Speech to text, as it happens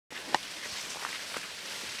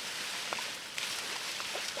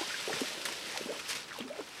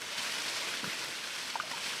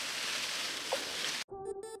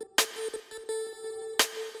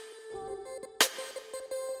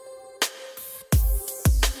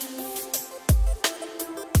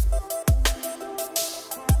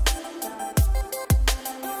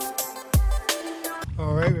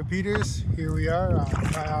repeaters, here we are on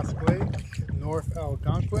Kiosk Lake, North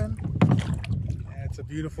Algonquin. And it's a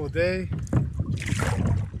beautiful day.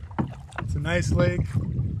 It's a nice lake.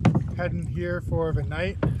 Heading here for the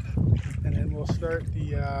night, and then we'll start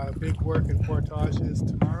the big work in portages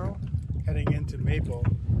tomorrow, heading into Maple.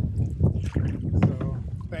 So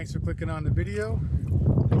thanks for clicking on the video.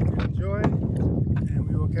 Hope you enjoy, and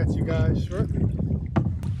we will catch you guys shortly.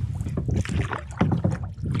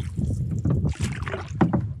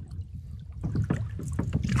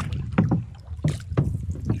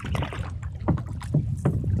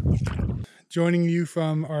 Joining you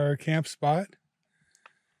from our camp spot.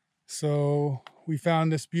 So we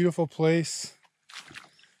found this beautiful place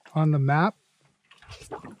on the map.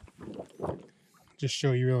 Just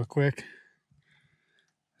show you real quick.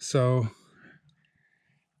 So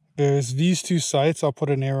there's these two sites. I'll put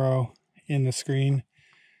an arrow in the screen.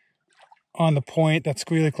 On the point that's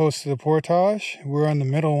really close to the portage. We're on the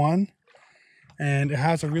middle one. And it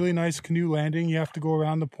has a really nice canoe landing. You have to go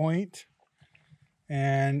around the point.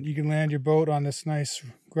 And you can land your boat on this nice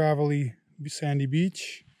gravelly sandy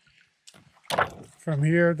beach. From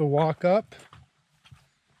here, the walk up.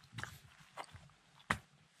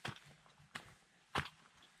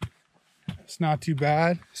 It's not too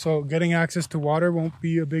bad. So getting access to water won't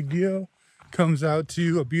be a big deal. Comes out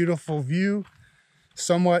to a beautiful view,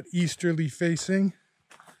 somewhat easterly facing,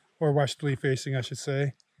 or westerly facing, I should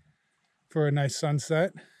say, for a nice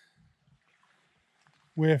sunset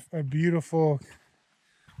with a beautiful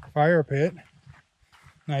fire pit,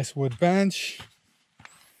 nice wood bench,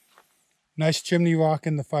 nice chimney rock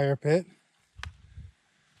in the fire pit,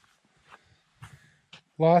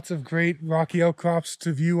 lots of great rocky outcrops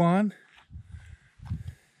to view on.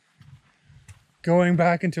 Going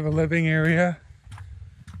back into the living area,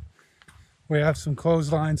 we have some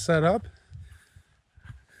clotheslines set up,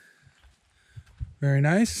 very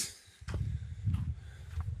nice.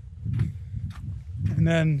 And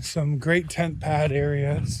then some great tent pad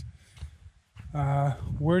areas.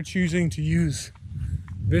 We're choosing to use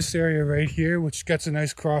this area right here, which gets a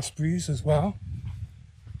nice cross breeze as well.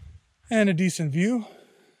 And a decent view.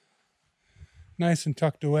 Nice and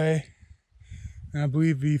tucked away. And I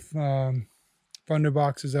believe the thunder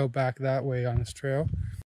box is out back that way on this trail.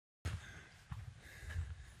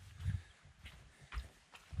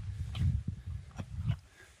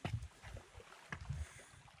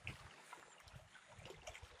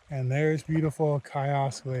 And there's beautiful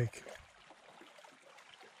Kiosk Lake.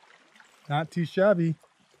 Not too shabby.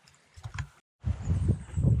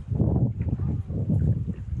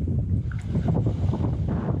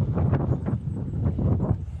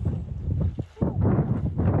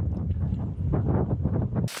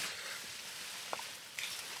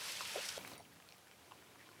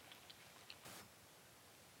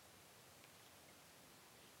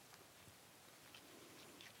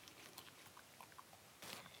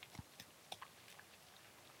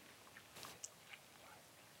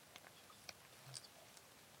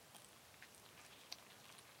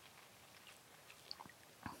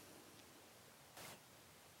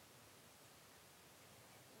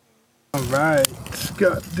 Alright,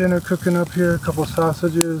 got dinner cooking up here, a couple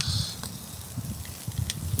sausages,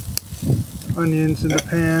 onions in the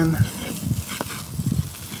pan.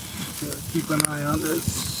 Gotta keep an eye on this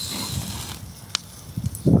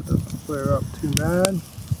so it doesn't flare up too bad.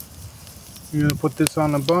 You're gonna put this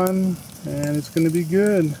on a bun and it's gonna be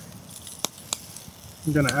good.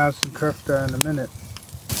 I'm gonna add some kofta in a minute.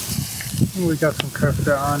 We got some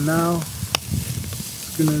kofta on now.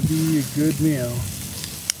 It's gonna be a good meal.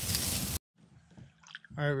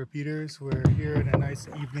 Alright, repeaters, we're here at a nice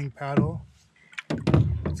evening paddle.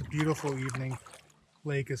 It's a beautiful evening.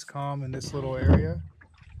 Lake is calm in this little area,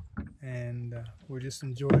 and we're just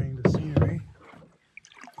enjoying the scenery.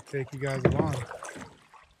 I'll take you guys along.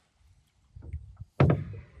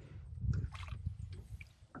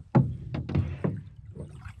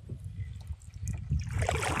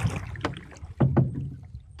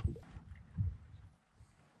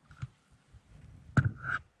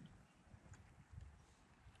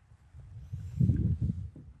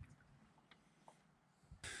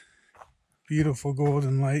 Beautiful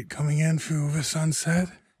golden light coming in through the sunset.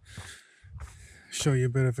 Show you a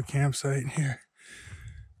bit of a campsite here.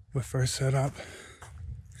 We're first set up.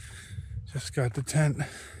 Just got the tent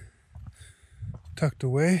tucked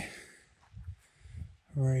away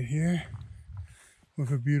right here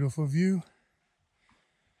with a beautiful view.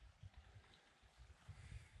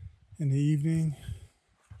 In the evening,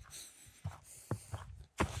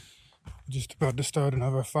 just about to start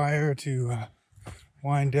another fire to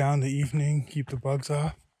wind down the evening, keep the bugs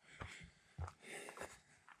off.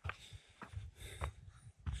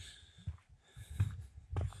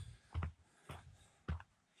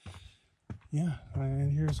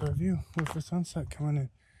 And here's our view with the sunset coming in.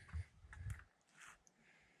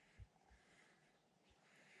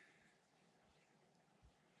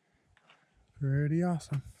 Pretty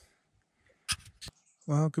awesome.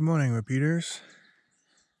 Well, good morning, repeaters.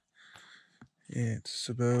 It's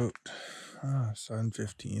about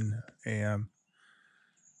 7:15 a.m.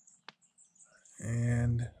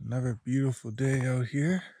 and another beautiful day out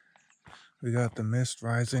here. We got the mist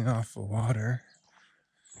rising off the water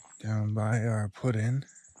down by our put-in.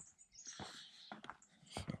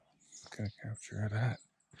 So, gonna capture that.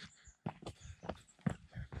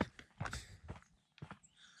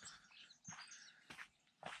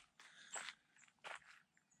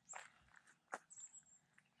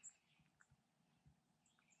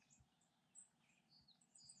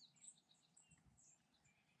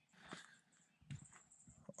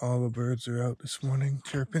 All the birds are out this morning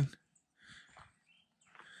chirping.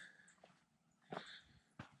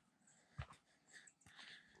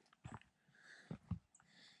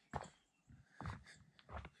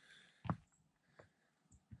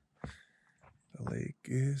 The lake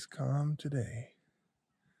is calm today.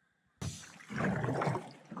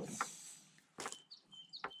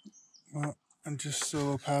 Well, I'm just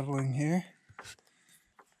solo paddling here.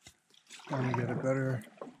 Trying to get a better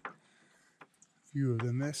view of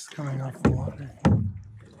the mist coming off the water.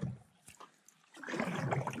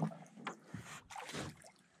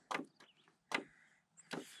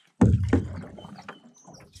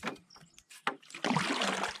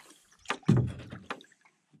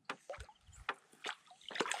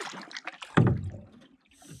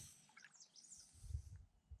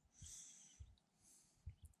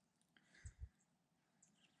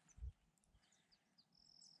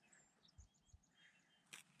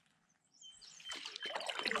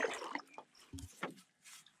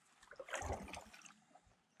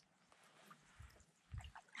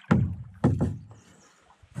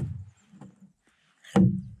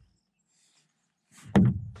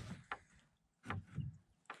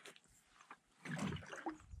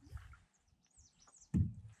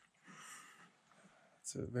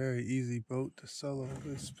 It's a very easy boat to solo,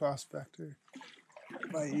 this Prospector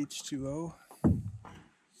by H2O.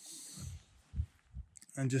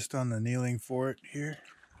 I'm just on the kneeling fort here,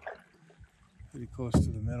 pretty close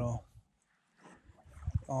to the middle.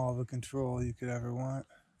 All the control you could ever want.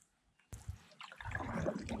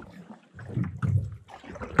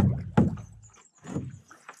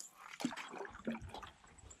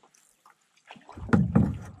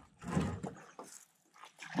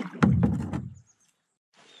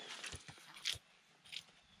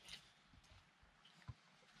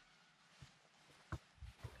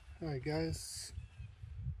 Alright guys,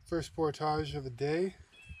 first portage of the day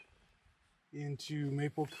into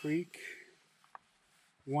Maple Creek,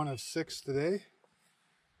 one of 6 today.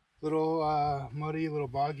 Little muddy, a little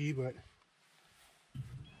boggy, but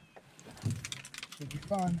should be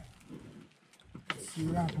fun. Let's see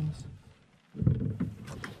what happens.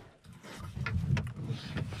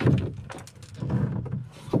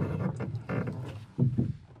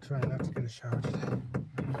 Try not to get a shower today.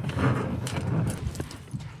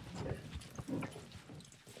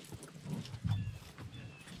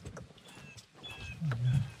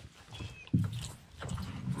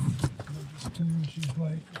 She's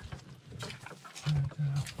like,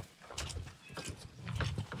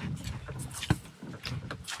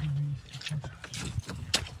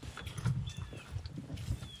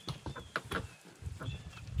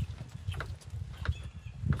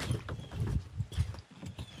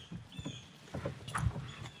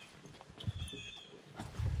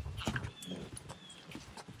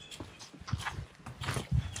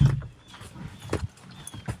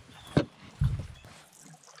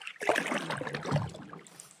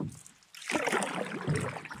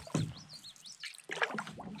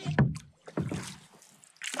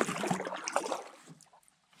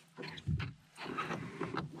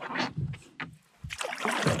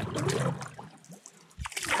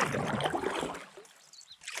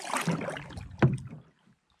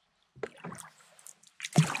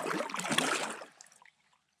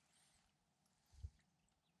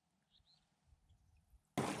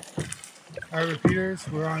 Alright repeaters,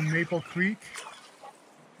 we're on Maple Creek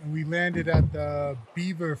and we landed at the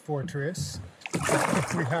Beaver Fortress.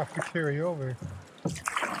 We have to carry over.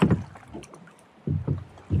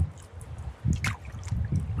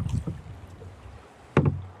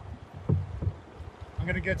 I'm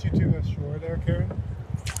gonna get you to the shore there, Karen.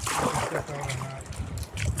 Step out on that.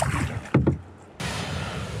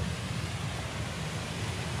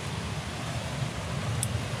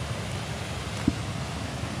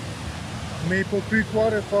 Maple Creek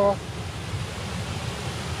waterfall.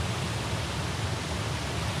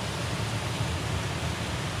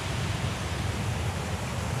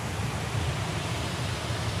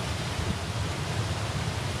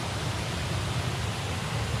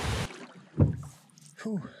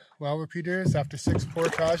 Whew. Well, repeaters, after 6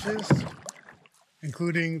 portages,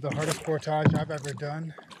 including the hardest portage I've ever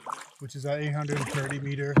done, which is at 830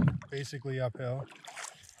 meter, basically uphill.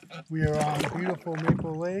 We are on beautiful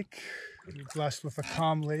Maple Lake, blessed with a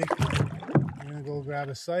calm lake. We're gonna go grab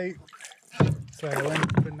a site, settle in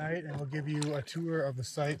for the night, and we'll give you a tour of the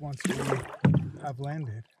site once we have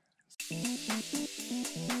landed.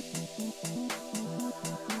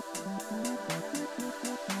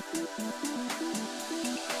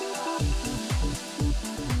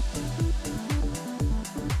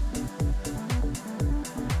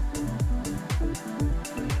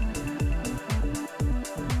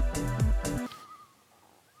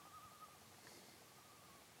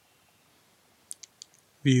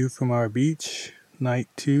 View from our beach, night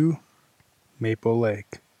 2, Maple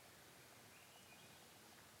Lake.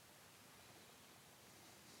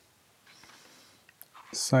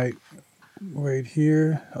 Site right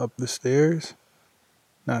here, up the stairs.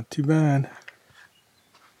 Not too bad.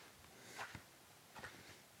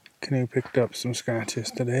 Canoe picked up some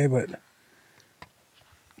scratches today, but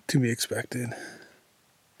to be expected.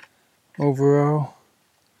 Overall,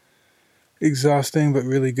 exhausting but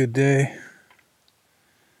really good day.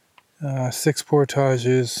 6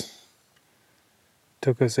 portages.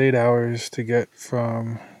 Took us 8 hours to get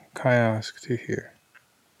from Kiosk to here.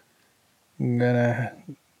 I'm gonna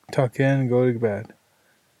tuck in and go to bed.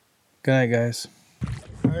 Good night, guys.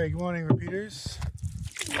 Alright, good morning, repeaters.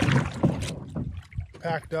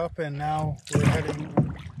 Packed up and now we're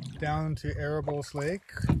heading down to Erebos Lake.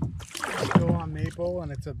 Still on Maple,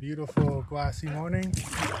 and it's a beautiful glassy morning.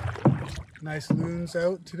 Nice loons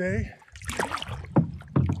out today.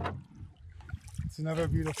 It's another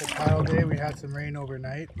beautiful pile day. We had some rain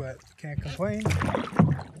overnight, but can't complain.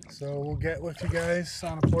 So we'll get with you guys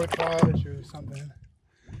on a portage or something.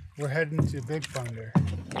 We're heading to Big Thunder.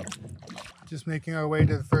 Just making our way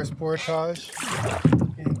to the first portage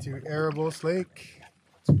into Erebos Lake.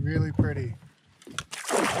 It's really pretty.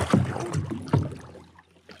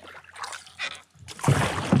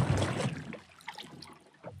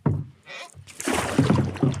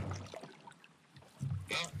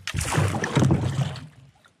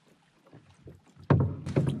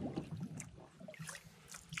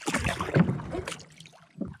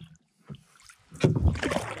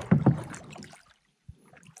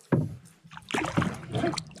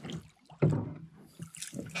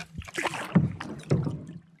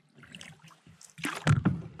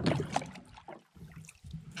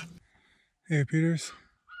 Hey Peters,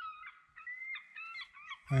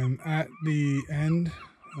 I'm at the end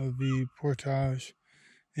of the portage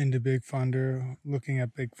into Big Thunder, looking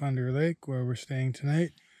at Big Thunder Lake where we're staying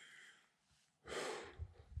tonight.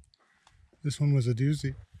 This one was a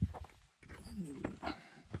doozy.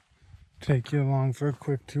 Take you along for a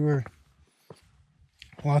quick tour.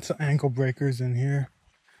 Lots of ankle breakers in here.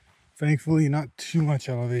 Thankfully not too much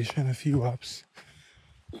elevation, a few ups.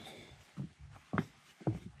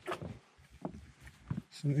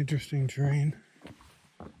 Some interesting terrain.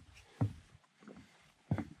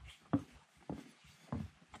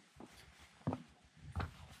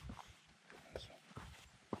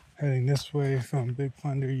 Heading this way from Big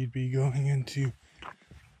Thunder, you'd be going into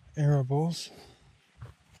Erebos.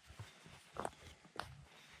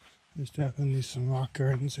 There's definitely some rock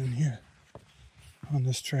gardens in here on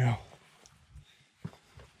this trail.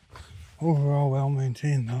 Overall well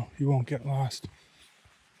maintained though, you won't get lost.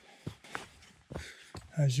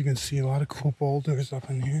 As you can see, a lot of cool boulders up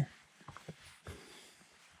in here.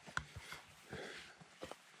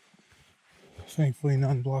 Thankfully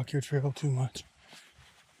none block your trail too much.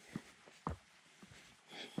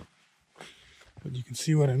 But you can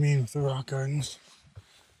see what I mean with the rock gardens.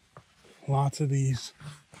 Lots of these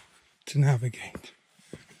to navigate.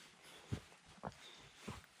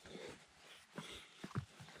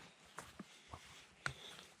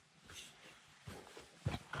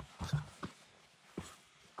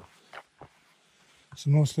 So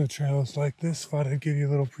most of the trails like this, thought I'd give you a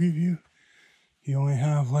little preview. You only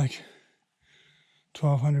have like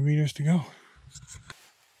 1,200 meters to go.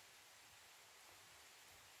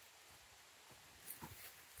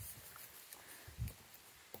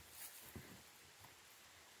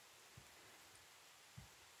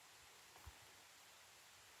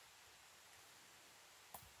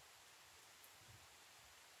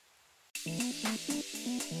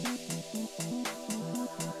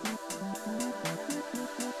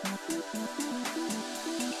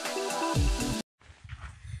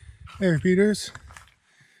 Hey repeaters,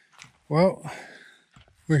 well,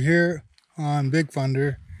 we're here on Big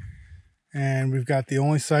Thunder and we've got the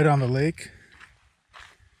only site on the lake,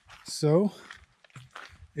 so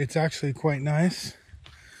it's actually quite nice.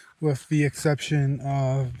 with the exception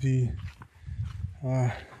of the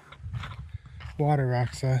water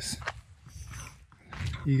access.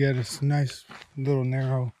 You get this nice little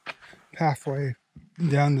narrow pathway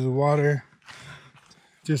down to the water,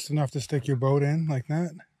 just enough to stick your boat in like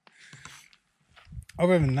that.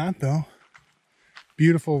 Other than that though,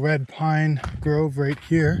 beautiful red pine grove right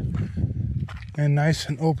here, and nice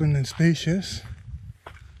and open and spacious.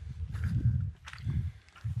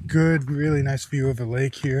 Good, really nice view of the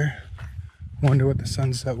lake here. Wonder what the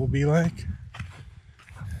sunset will be like.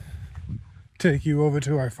 Take you over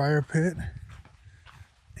to our fire pit,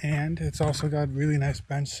 and it's also got a really nice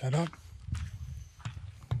bench set up.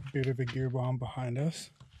 Bit of a gear bomb behind us.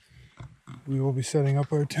 We will be setting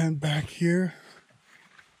up our tent back here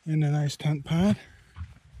in a nice tent pad.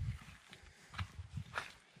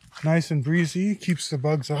 Nice and breezy, keeps the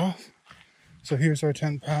bugs off. So here's our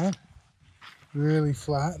tent pad, really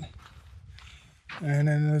flat. And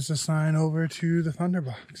then there's a sign over to the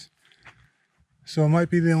Thunderbox. So it might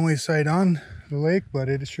be the only site on the lake, but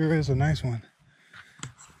it sure is a nice one.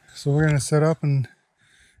 So we're gonna set up and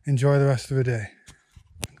enjoy the rest of the day.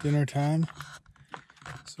 Dinner time.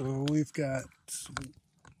 So we've got some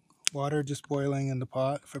water just boiling in the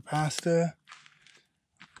pot for pasta.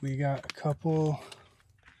 We got a couple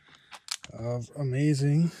of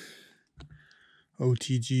amazing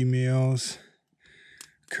OTG meals.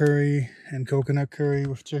 Curry and coconut curry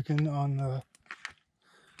with chicken on the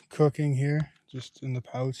cooking here, just in the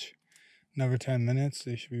pouch. Another 10 minutes,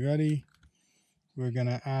 they should be ready. We're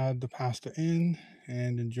gonna add the pasta in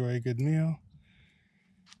and enjoy a good meal.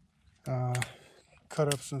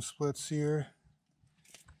 Cut up some splits here,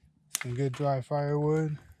 some good dry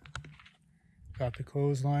firewood. Got the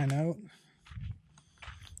clothesline out.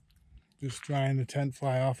 Just drying the tent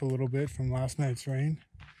fly off a little bit from last night's rain.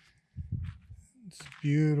 It's a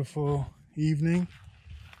beautiful evening.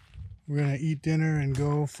 We're gonna eat dinner and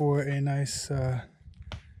go for a nice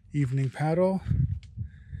evening paddle,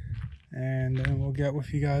 and then we'll get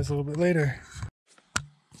with you guys a little bit later.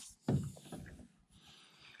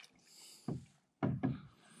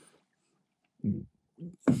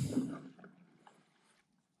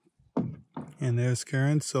 And there's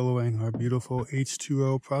Karen soloing our beautiful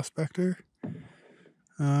H2O Prospector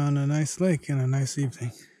on a nice lake and a nice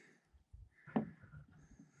evening.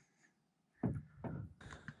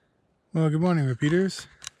 Well, good morning, repeaters.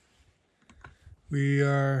 We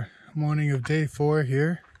are morning of day 4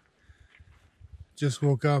 here. Just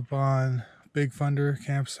woke up on Big Thunder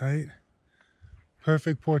campsite.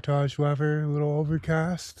 Perfect portage weather, a little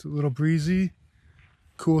overcast, a little breezy,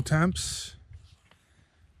 cool temps.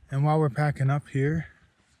 And while we're packing up here,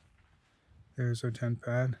 there's our tent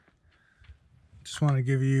pad. Just want to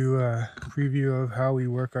give you a preview of how we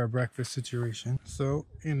work our breakfast situation. So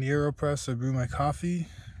in the AeroPress, I brew my coffee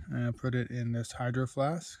and I put it in this hydro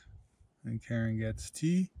flask, and Karen gets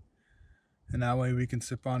tea, and that way we can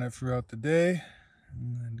sip on it throughout the day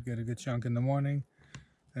and get a good chunk in the morning.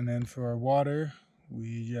 And then for our water, we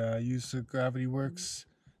use the Gravity Works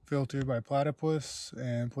filter by Platypus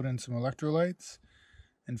and put in some electrolytes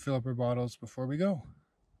and fill up our bottles before we go.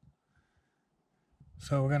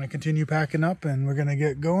 So we're going to continue packing up and we're going to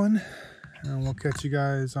get going, and we'll catch you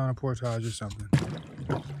guys on a portage or something.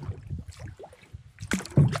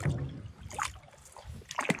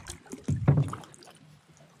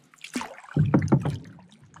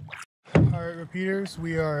 Alright, repeaters,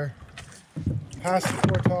 we are past the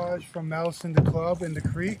portage from Mouse into Club in the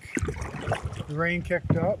creek. The rain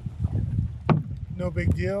kicked up. No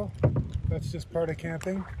big deal. That's just part of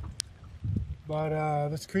camping. But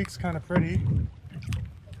this creek's kind of pretty.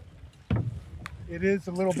 It is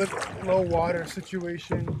a little bit low water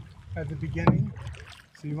situation at the beginning,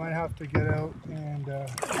 so you might have to get out and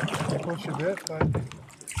push a bit, but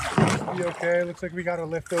it'll be okay. Looks like we got a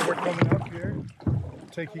liftover coming up here.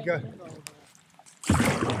 Take you guys.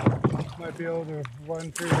 Might be able to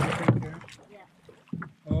run through the creek here.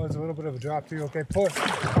 Oh, there's a little bit of a drop too. Okay, push.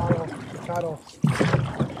 Paddle.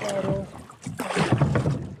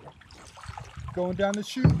 Going down the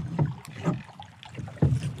chute.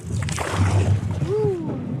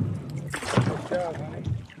 Woo! Good job, honey.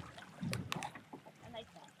 I like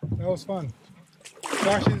that. That was fun.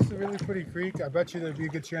 Gosh, this is a really pretty creek. I bet you there'd be a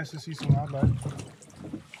good chance to see some wildlife.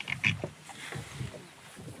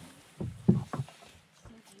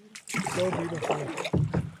 So beautiful.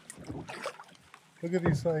 Look at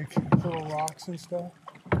these like little rocks and stuff.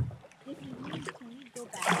 If you need, can we go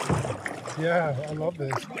back? Yeah, I love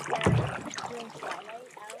this. Like during twilight hour?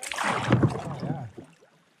 Oh yeah.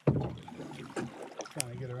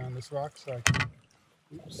 Trying to get around this rock so I can.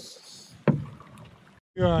 Oops.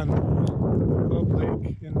 You're on Club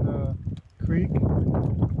lake in the creek,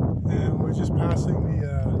 and we're just passing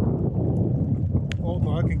the old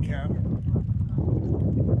logging camp.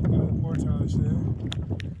 Got a portage there.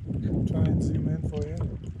 Try and zoom in for you.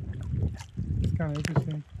 It's kind of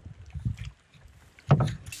interesting.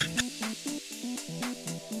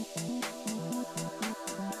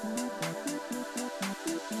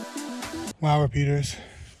 Wow, repeaters.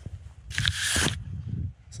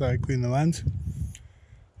 Sorry, clean the lens.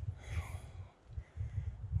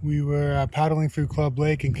 We were paddling through Club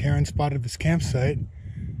Lake and Karen spotted this campsite,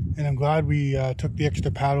 and I'm glad we took the extra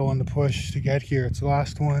paddle on the push to get here. It's the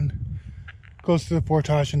last one. Close to the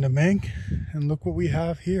portage into Mink, and look what we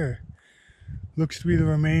have here. Looks to be the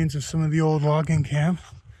remains of some of the old logging camp.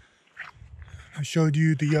 I showed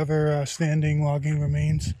you the other standing logging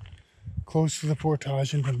remains close to the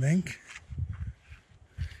portage into Mink.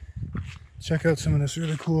 Check out some of this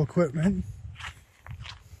really cool equipment.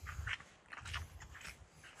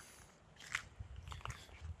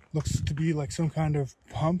 Looks to be like some kind of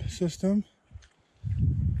pump system.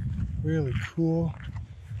 Really cool.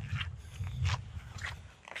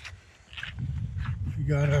 We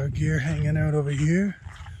got our gear hanging out over here.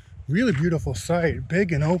 Really beautiful site.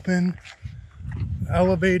 Big and open.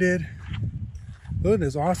 Elevated. Look at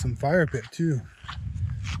this awesome fire pit too.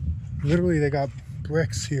 Literally they got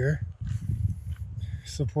bricks here.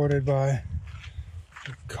 Supported by a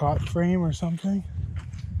cot frame or something.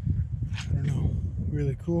 I don't know.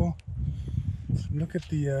 Really cool. Look at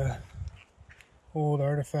the old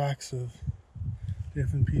artifacts of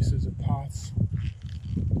different pieces of pots.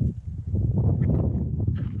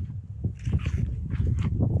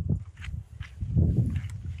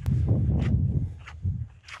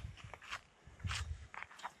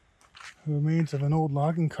 Remains of an old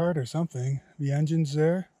logging cart or something. The engine's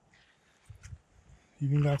there.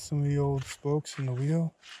 Even got some of the old spokes in the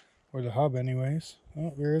wheel, or the hub anyways.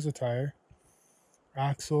 Oh, there is a tire.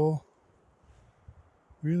 Axle.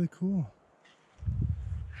 Really cool.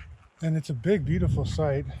 And it's a big, beautiful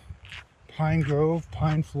site. Pine grove,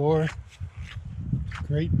 pine floor.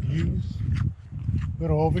 Great views. A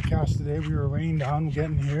little overcast today. We were rained down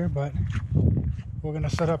getting here, but we're gonna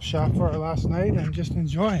set up shop for our last night and just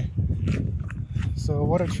enjoy. So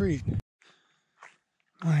what a treat.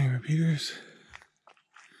 Morning, repeaters.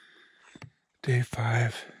 Day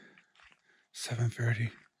 5,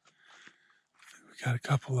 7:30. We got a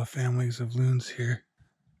couple of families of loons here.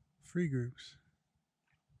 Free groups.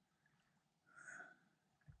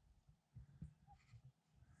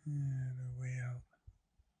 Yeah, they're way out.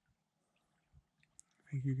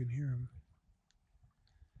 I think you can hear them.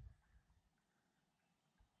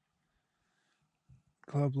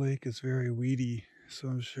 Club Lake is very weedy, so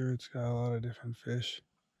I'm sure it's got a lot of different fish.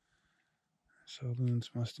 So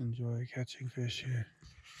loons must enjoy catching fish here.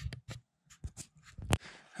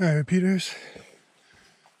 Alright, repeaters.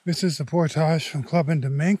 This is the portage from Club into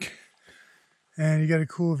Mink. And you get a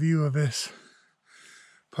cool view of this.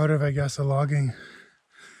 Part of, I guess, a logging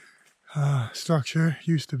structure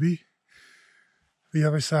used to be. The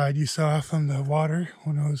other side you saw from the water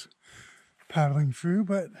when I was paddling through,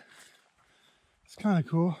 but it's kind of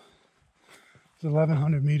cool. It's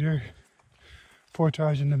 1,100 meter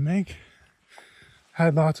portage into Mink.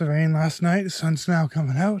 Had lots of rain last night. The sun's now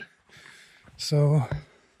coming out. So,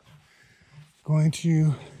 going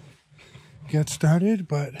to get started,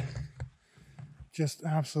 but just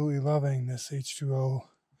absolutely loving this H2O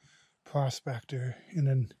Prospector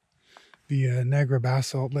in the Innegra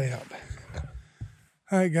Basalt Layup.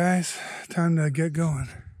 Alright guys, time to get going.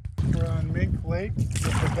 We're on Mink Lake with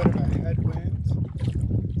a bit of a headwind.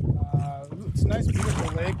 It's a nice,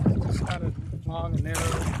 beautiful lake, just kind of long and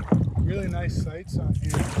narrow. Really nice sights on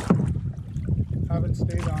here. Haven't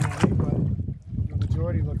stayed on any, but the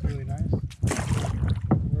majority look really nice.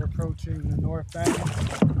 We're approaching the north end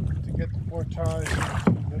to get the portage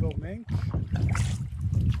to Little Mink.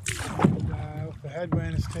 And, the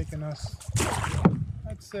headwind has taken us,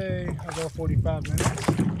 I'd say, about 45 minutes.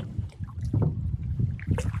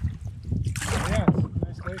 Yeah, it's a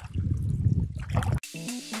nice lake.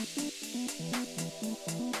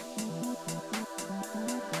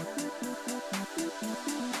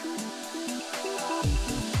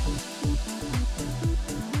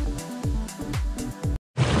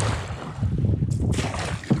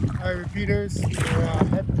 Alright, repeaters, we're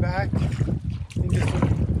heading back into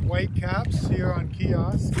some white caps here on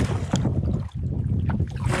Kiosk.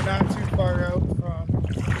 We're not too far out from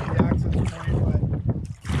the access point,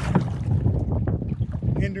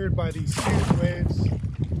 but hindered by these huge waves.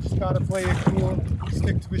 Just gotta play it cool,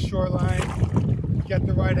 stick to the shoreline, get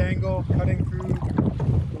the right angle, cutting through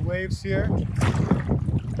the waves here.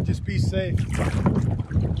 just be safe. It's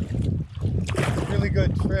a really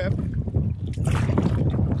good trip.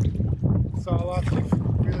 Saw lots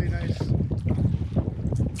of really nice